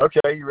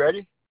Okay, you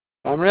ready?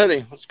 I'm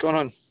ready. What's going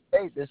on?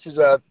 Hey, this is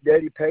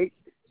Daddy Pate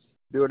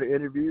doing an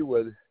interview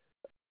with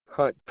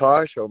Hunt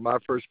Tosh on My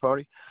First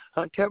Pony.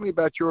 Hunt, tell me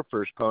about your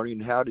first pony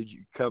and how did you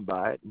come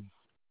by it?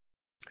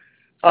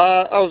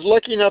 I was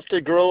lucky enough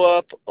to grow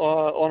up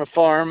on a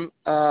farm.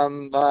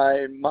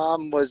 My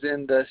mom was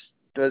in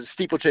the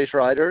steeplechase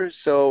rider,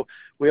 so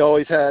we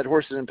always had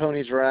horses and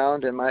ponies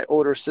around, and my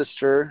older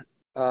sister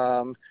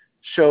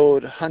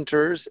showed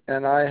hunters,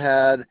 and I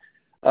had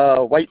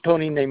a white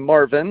pony named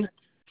Marvin,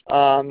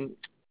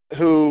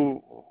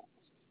 who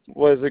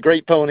was a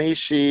great pony.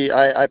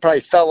 I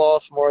probably fell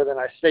off more than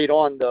I stayed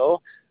on,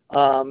 though.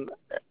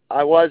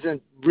 I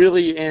wasn't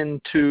really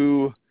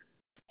into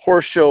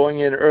horse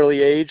showing at an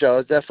early age. I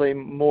was definitely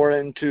more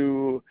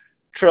into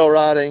trail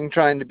riding,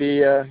 trying to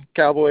be a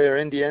cowboy or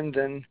Indian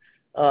than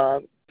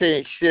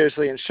taking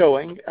seriously and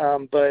showing.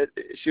 But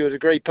she was a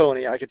great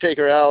pony. I could take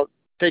her out,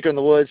 take her in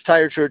the woods, tie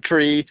her to a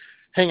tree,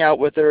 hang out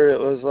with her. It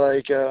was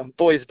like a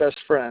boy's best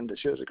friend.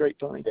 She was a great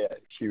pony. Yeah,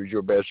 she was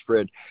your best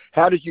friend.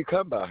 How did you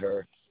come by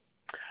her?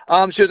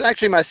 She was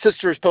actually my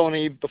sister's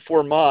pony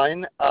before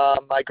mine.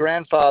 My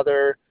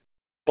grandfather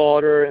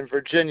bought her in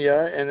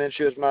Virginia, and then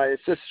she was my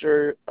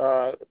sister,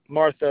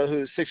 Martha,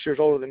 who's 6 years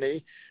older than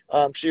me.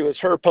 She was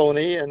her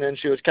pony, and then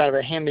she was kind of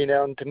a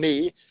hand-me-down to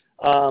me.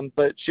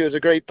 But she was a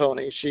great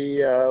pony.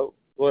 She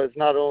was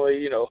not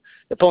only,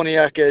 the pony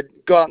I could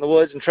go out in the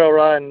woods and trail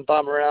ride and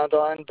bomb around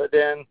on, but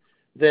then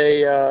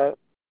they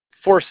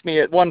forced me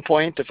at one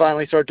point to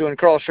finally start doing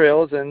cross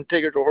trails and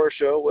take her to a horse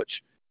show,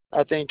 which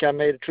I think I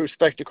made a true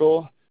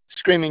spectacle.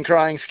 Screaming,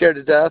 crying, scared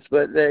to death,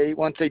 but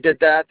once they did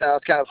that, I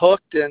was kind of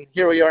hooked, and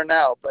here we are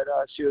now. But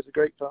she was a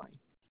great pony.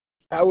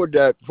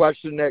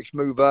 What's the next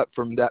move up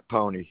from that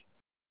pony?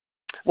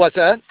 What's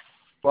that?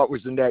 What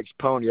was the next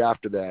pony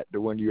after that,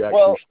 the one you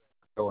actually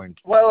going?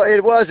 Well,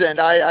 it wasn't.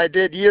 I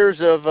did years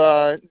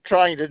of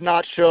trying to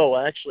not show,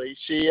 actually.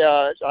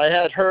 I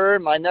had her.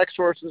 My next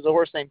horse was a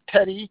horse named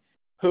Teddy,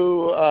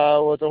 who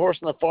was a horse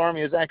on the farm.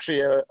 He was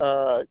actually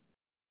a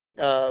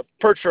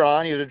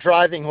Percheron. He was a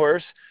driving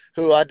horse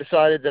who I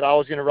decided that I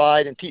was going to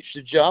ride and teach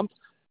to jump.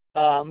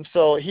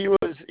 So he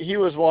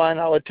was one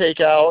I would take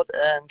out,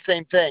 and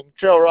same thing,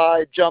 trail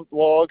ride, jump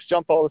logs,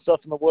 jump all the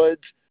stuff in the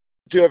woods,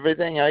 do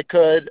everything I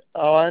could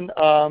on,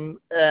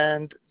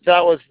 and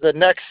that was the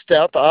next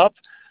step up.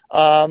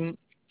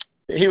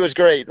 He was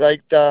great.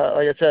 Like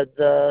I said,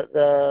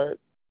 the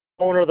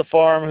owner of the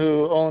farm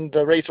who owned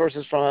the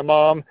racehorses from my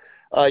mom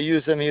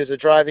used him. He was a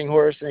driving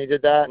horse, and he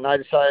did that, and I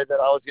decided that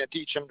I was going to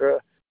teach him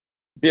to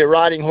be a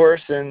riding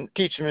horse and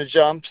teach him to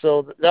jump.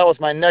 So that was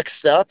my next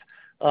step.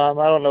 I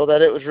don't know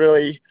that it was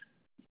really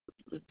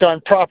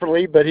done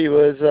properly, but he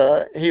was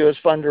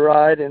fun to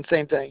ride, and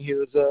same thing. He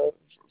was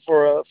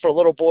for a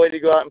little boy to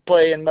go out and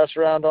play and mess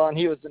around on.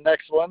 He was the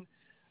next one.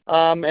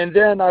 And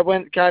then I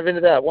went kind of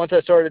into that. Once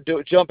I started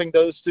jumping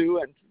those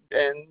two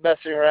and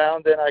messing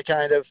around, then I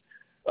kind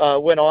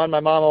of went on. My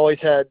mom always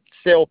had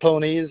sale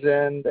ponies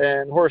and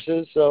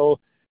horses, so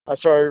I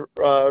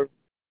started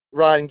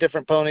riding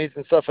different ponies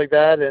and stuff like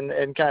that,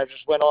 and kind of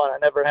just went on. I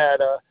never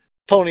had a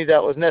pony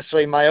that was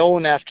necessarily my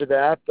own after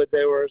that, but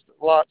there were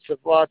lots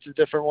of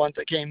different ones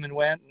that came and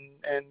went,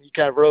 and you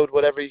kind of rode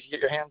whatever you could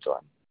get your hands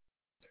on.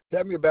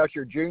 Tell me about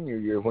your junior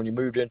year when you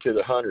moved into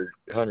the hunter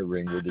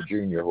ring with the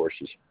junior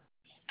horses.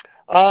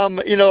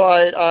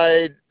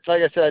 I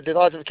like I said, I did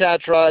lots of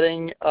catch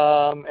riding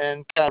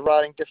and kind of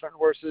riding different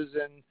horses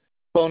and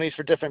ponies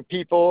for different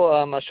people.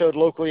 I showed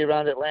locally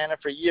around Atlanta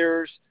for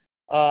years.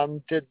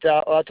 Did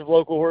lots of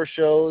local horse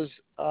shows.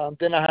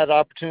 Then I had the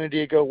opportunity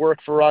to go work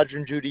for Roger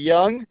and Judy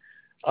Young.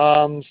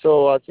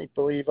 So I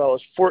believe I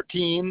was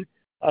 14.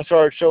 I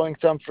started showing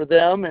some for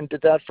them and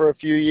did that for a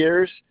few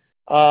years.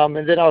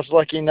 And then I was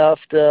lucky enough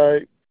to,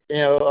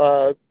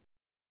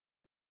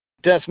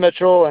 Dennis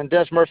Mitchell and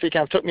Dennis Murphy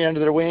kind of took me under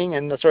their wing,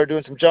 and I started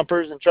doing some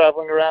jumpers and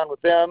traveling around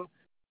with them,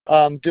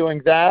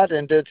 doing that,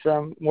 and did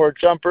some more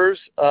jumpers.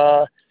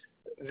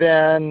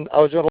 Then I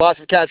was doing lots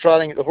of catch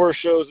riding at the horse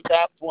shows at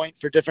that point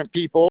for different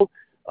people.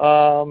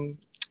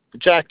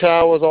 Jack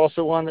Tao was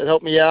also one that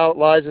helped me out.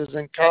 Liza was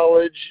in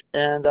college,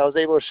 and I was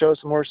able to show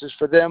some horses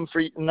for them for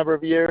a number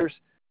of years.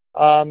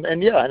 And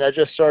I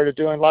just started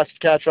doing lots of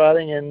catch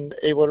riding and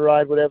able to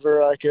ride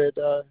whatever I could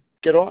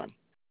get on.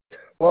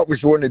 What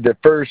was one of the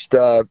first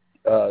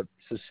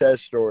success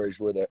stories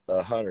with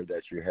a hunter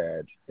that you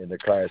had in the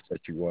class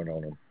that you won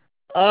on them?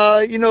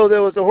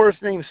 There was a horse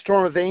named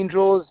Storm of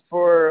Angels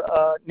for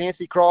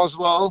Nancy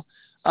Croswell.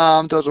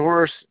 There was a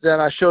horse that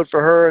I showed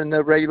for her in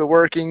the regular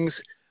workings.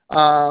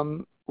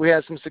 We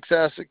had some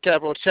success at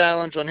Capital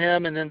Challenge on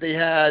him, and then they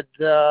had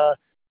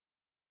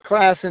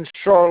class in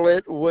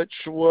Charlotte, which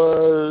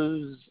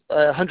was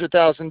a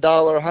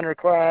 $100,000 hunter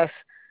class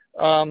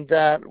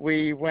that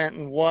we went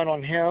and won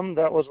on him.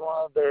 That was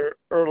one of their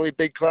early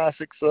big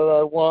classics that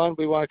I won.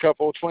 We won a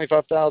couple of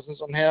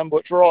 25,000s on him,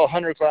 which were all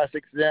hunter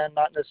classics then,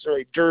 not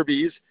necessarily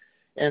derbies.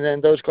 And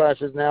then those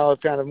classes now have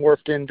kind of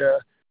morphed into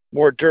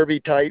more derby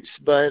types.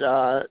 But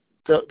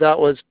that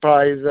was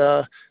probably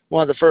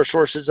one of the first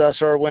horses I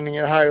started winning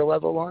at a higher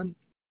level on.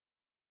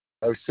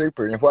 Oh,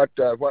 super. And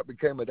what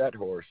became of that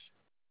horse?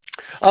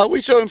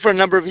 We showed him for a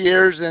number of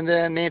years, and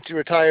then Nancy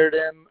retired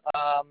him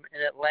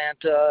in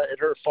Atlanta at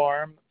her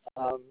farm,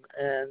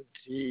 and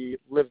he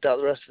lived out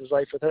the rest of his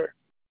life with her.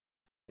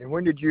 And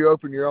when did you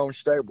open your own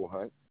stable,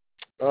 Hunt?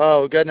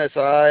 Oh, goodness.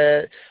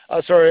 I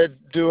started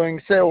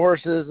doing sale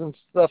horses and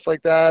stuff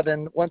like that,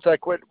 and once I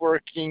quit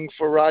working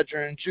for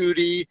Roger and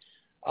Judy,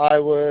 I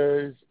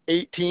was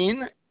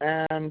 18,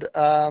 and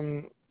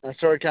I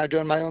started kind of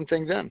doing my own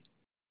thing then.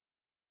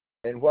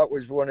 And what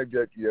was one of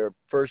your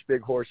first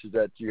big horses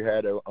that you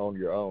had on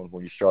your own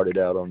when you started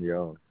out on your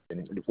own?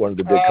 And one of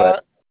the big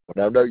classes?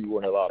 I know you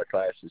won a lot of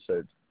classes,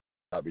 so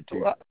probably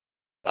two.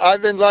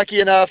 I've been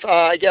lucky enough.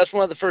 I guess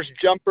one of the first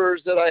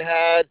jumpers that I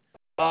had,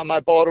 I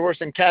bought a horse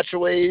in Catch a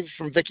Wave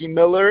from Vicki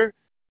Miller,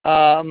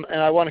 and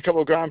I won a couple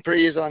of Grand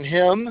Prix on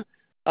him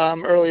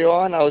early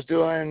on. I was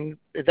doing,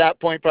 at that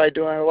point, probably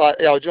doing a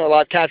lot. I was doing a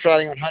lot of catch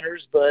riding on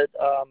hunters, but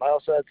I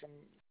also had some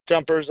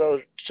jumpers I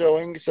was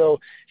showing. So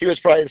he was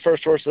probably the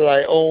first horse that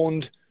I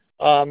owned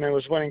and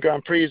was winning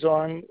Grand Prix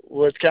on,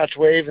 was Catch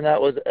Wave, and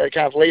that was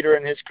kind of later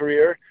in his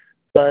career.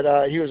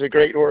 But he was a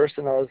great horse,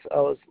 and I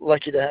was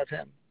lucky to have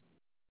him.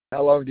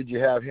 How long did you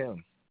have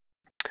him?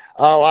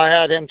 Oh, I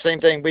had him,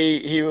 same thing.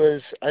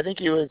 I think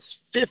he was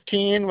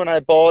 15 when I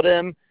bought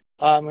him,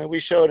 and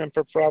we showed him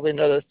for probably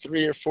another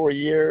 3 or 4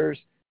 years,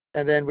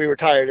 and then we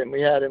retired him.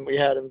 We had him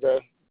the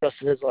rest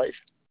of his life.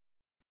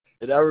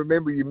 And I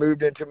remember you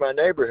moved into my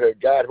neighborhood.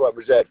 God, what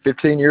was that,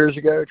 15 years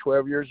ago,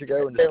 12 years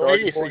ago? In the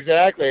starting point?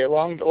 Exactly. A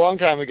long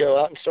time ago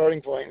out in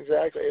Starting Point,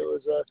 exactly. It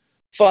was a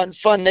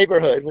fun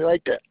neighborhood. We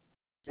liked it.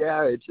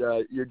 Yeah, it's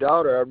your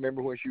daughter. I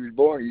remember when she was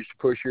born, you used to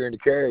push her in the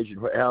carriage. And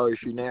how old is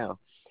she now?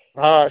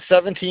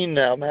 17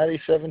 now.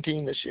 Maddie's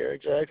 17 this year,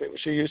 exactly.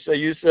 She used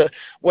to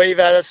wave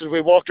at us as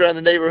we walked around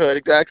the neighborhood,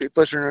 exactly,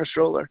 pushing her in a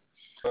stroller.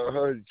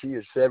 She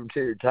is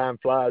 17. Time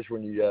flies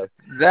when you...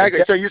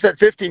 Exactly. So you said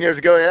 15 years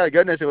ago. Yeah,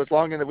 goodness, it was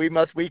longer than we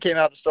came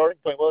out to Starting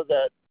Point. What was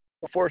that?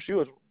 Before she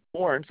was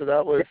born, so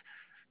that was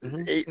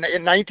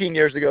 19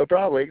 years ago,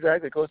 probably,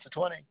 exactly, close to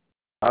 20.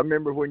 I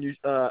remember when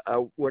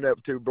I went up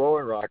to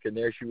Blowing Rock, and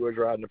there she was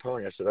riding the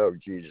pony. I said, "Oh,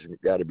 Jesus, you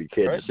got to be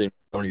kidding!" Right. I seen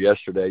only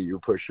yesterday you were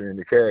pushing her in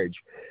the carriage.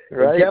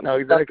 Right? No,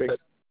 exactly.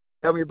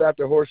 Tell me about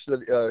the horse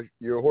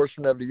your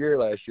horseman of the year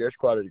last year. That's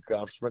quite an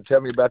accomplishment. Tell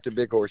me about the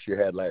big horse you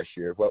had last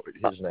year. What was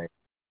his name?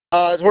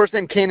 His horse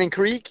named Cannon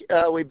Creek.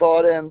 We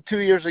bought him 2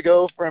 years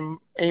ago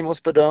from Amos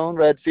Padone,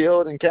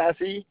 Redfield, and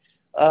Cassie.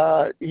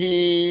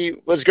 He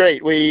was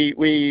great.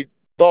 We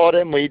bought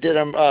him. We did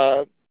him.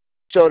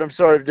 Showed him,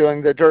 started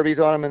doing the derbies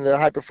on him and the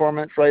high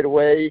performance right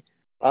away.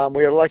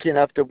 We were lucky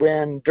enough to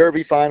win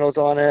derby finals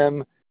on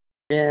him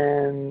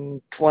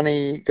in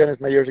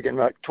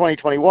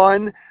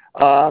 2021,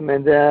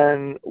 and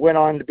then went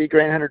on to be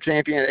Grand Hunter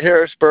champion at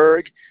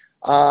Harrisburg.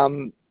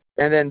 And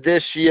then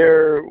this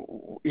year,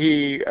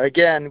 he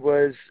again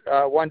was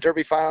won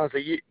derby finals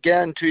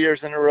again 2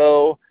 years in a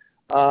row.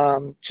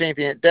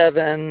 Champion at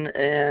Devon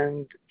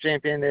and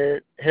champion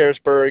at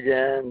Harrisburg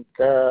and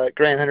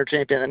Grand Hunter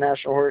champion at the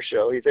National Horse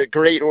Show. He's a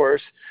great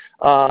horse.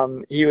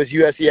 He was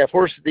USEF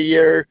Horse of the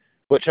Year,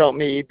 which helped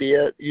me be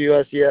a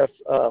USEF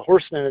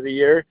Horseman of the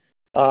Year.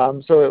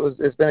 So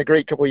it's been a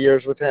great couple of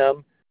years with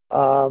him.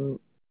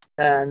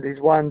 And he's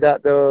one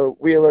that the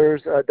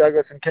Wheelers,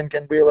 Douglas and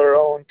Ken Wheeler,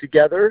 own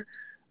together.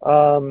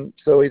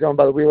 So he's owned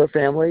by the Wheeler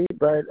family,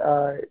 but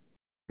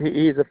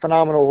he's a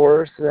phenomenal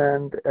horse,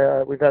 and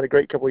we've had a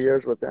great couple of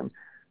years with him.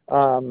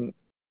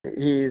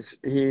 He's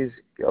a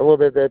little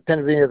bit the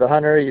epitome of the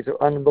hunter. He's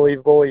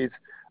unbelievable. He's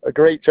a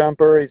great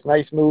jumper. He's a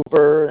nice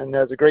mover and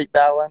has a great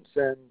balance,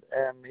 and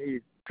he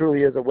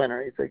truly is a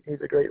winner. He's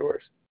a great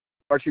horse.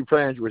 What's your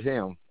plans with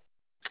him?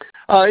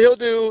 He'll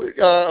do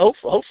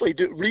hopefully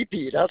do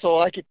repeat. That's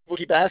all. People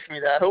keep asking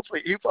me that.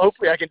 Hopefully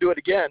I can do it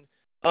again.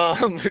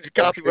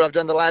 Copy what I've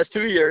done the last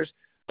 2 years.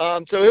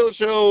 So he'll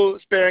show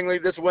sparingly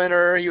this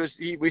winter.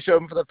 We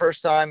showed him for the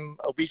first time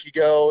a week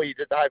ago. He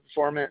did the high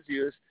performance. He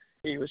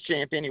was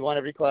champion. He won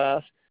every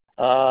class.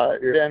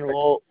 Then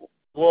we'll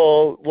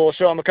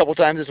show him a couple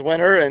times this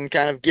winter and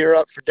kind of gear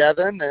up for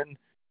Devon and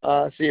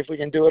see if we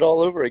can do it all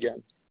over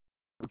again.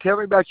 Tell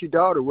me about your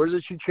daughter.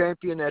 Wasn't she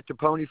champion at the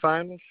pony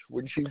finals?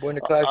 Wouldn't she win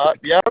the class?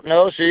 Yep.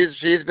 No,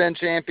 she's been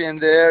champion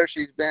there.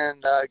 She's been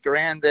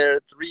grand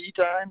there 3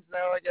 times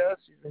now, I guess.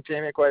 She's been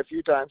champion quite a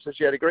few times. So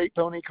she had a great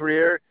pony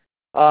career.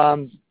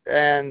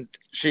 And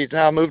she's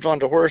now moved on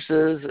to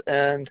horses,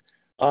 and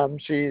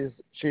she's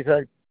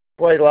had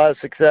quite a lot of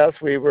success.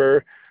 We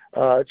were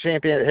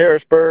champion at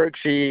Harrisburg.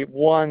 She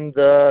won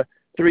the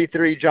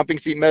 3-3 jumping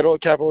seat medal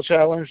at Capital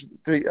Challenge,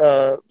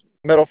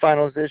 medal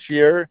finals this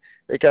year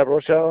at Capital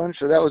Challenge.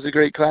 So that was a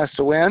great class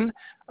to win.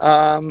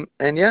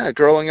 And yeah,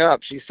 growing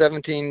up, she's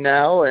 17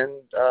 now and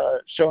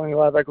showing a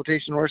lot of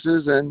equitation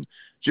horses and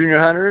junior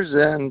hunters.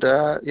 And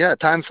yeah,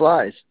 time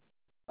flies.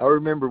 I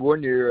remember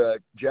one year,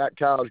 Jack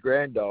Kyle's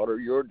granddaughter,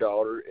 your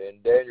daughter,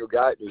 and Daniel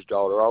Geithner's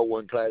daughter all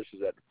won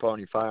classes at the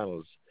pony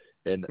finals.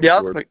 And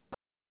exactly.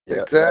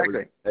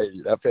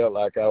 I felt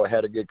like I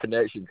had a good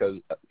connection because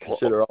I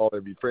consider all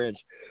of your friends.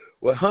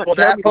 Well, Hunt, well,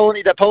 that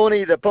pony, the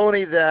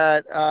pony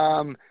that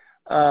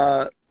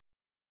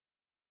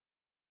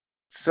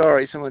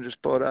sorry, someone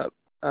just pulled up.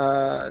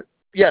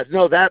 Yes,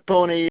 no, that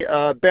pony,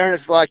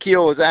 Baroness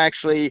Vlakil, was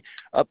actually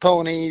a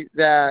pony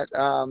that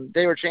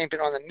they were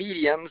champion on the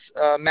mediums.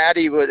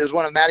 Maddie it was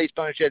one of Maddie's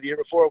ponies she had the year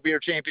before. We were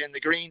champion in the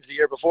greens the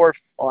year before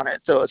on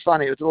it. So it's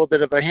funny. It was a little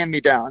bit of a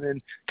hand-me-down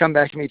and come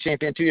back to be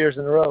champion 2 years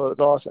in a row. It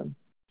was awesome.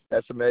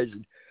 That's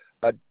amazing.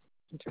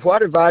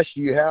 What advice do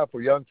you have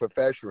for young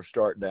professionals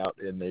starting out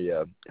in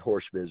the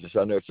horse business?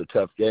 I know it's a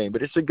tough game,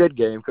 but it's a good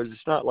game because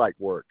it's not like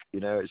work.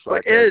 It's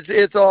like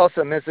it's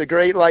awesome. It's a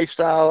great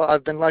lifestyle.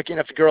 I've been lucky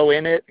enough to grow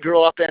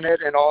up in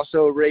it, and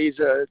also raise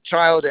a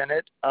child in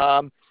it.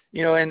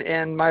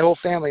 And my whole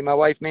family, my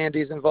wife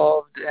Mandy's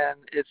involved, and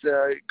it's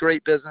a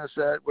great business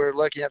that we're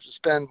lucky enough to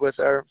spend with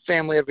our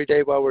family every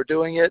day while we're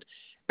doing it.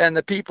 And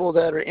the people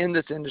that are in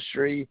this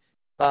industry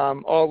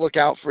all look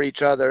out for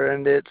each other,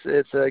 and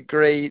it's a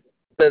great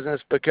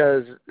business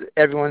because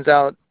everyone's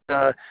out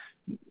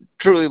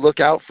truly look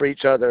out for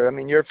each other. I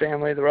mean, your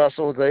family, the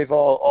Russells, they've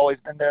always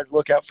been there to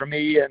look out for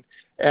me,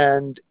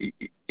 and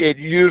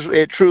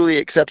it truly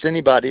accepts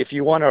anybody. If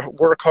you want to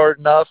work hard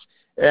enough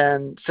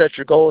and set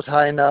your goals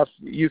high enough,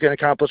 you can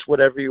accomplish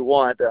whatever you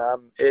want.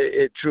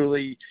 It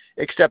truly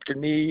accepted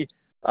me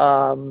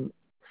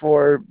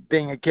for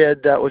being a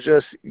kid that was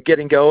just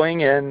getting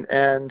going,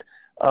 and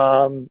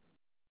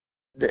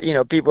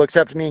people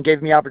accepted me and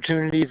gave me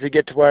opportunities to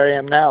get to where I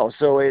am now.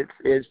 So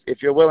it's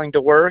if you're willing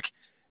to work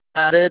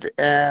at it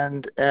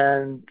and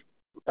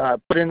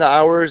put in the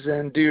hours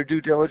and do your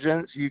due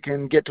diligence, you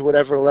can get to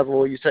whatever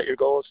level you set your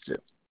goals to.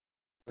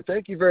 Well,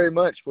 thank you very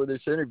much for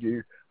this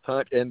interview,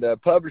 Hunt. And the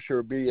publisher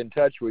will be in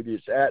touch with you.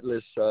 It's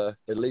Atlas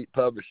Elite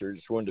Publishers.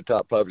 It's one of the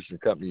top publishing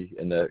companies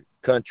in the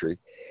country.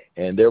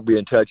 And they'll be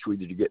in touch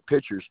with you to get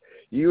pictures.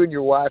 You and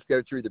your wife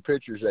go through the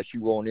pictures that you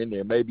want in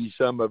there. Maybe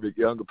some of the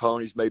younger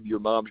ponies, maybe your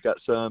mom's got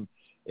some,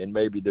 and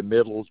maybe the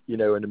middle, in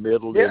the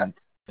middle, yeah.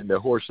 and the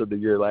horse of the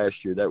year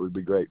last year. That would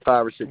be great.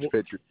 5 or 6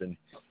 pictures. And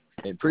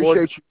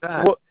appreciate your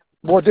time.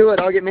 We'll do it.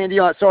 I'll get Mandy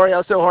on. Sorry I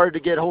was so hard to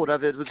get hold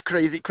of. It was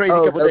crazy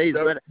couple days.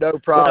 No problem.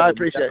 But I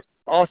appreciate it.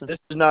 Awesome. This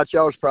is not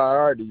y'all's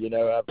priority,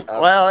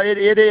 Well, it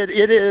is.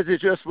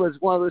 It just was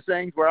one of those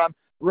things where I'm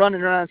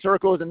running around in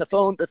circles, and the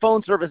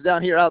phone service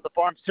down here out at the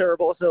farm's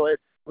terrible, so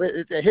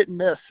it's a hit and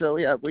miss. So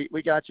yeah,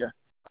 we got you.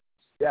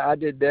 Yeah, I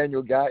did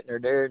Daniel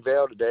Geithner there in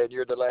Vail today, and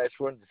you're the last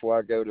one before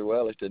I go to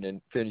Wellington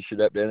and finish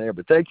it up down there.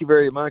 But thank you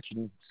very much,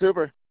 and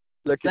super.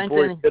 Looking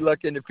forward. Good luck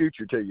in the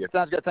future to you.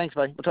 Sounds good. Thanks,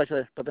 buddy. We'll talk to you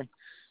later. Bye-bye.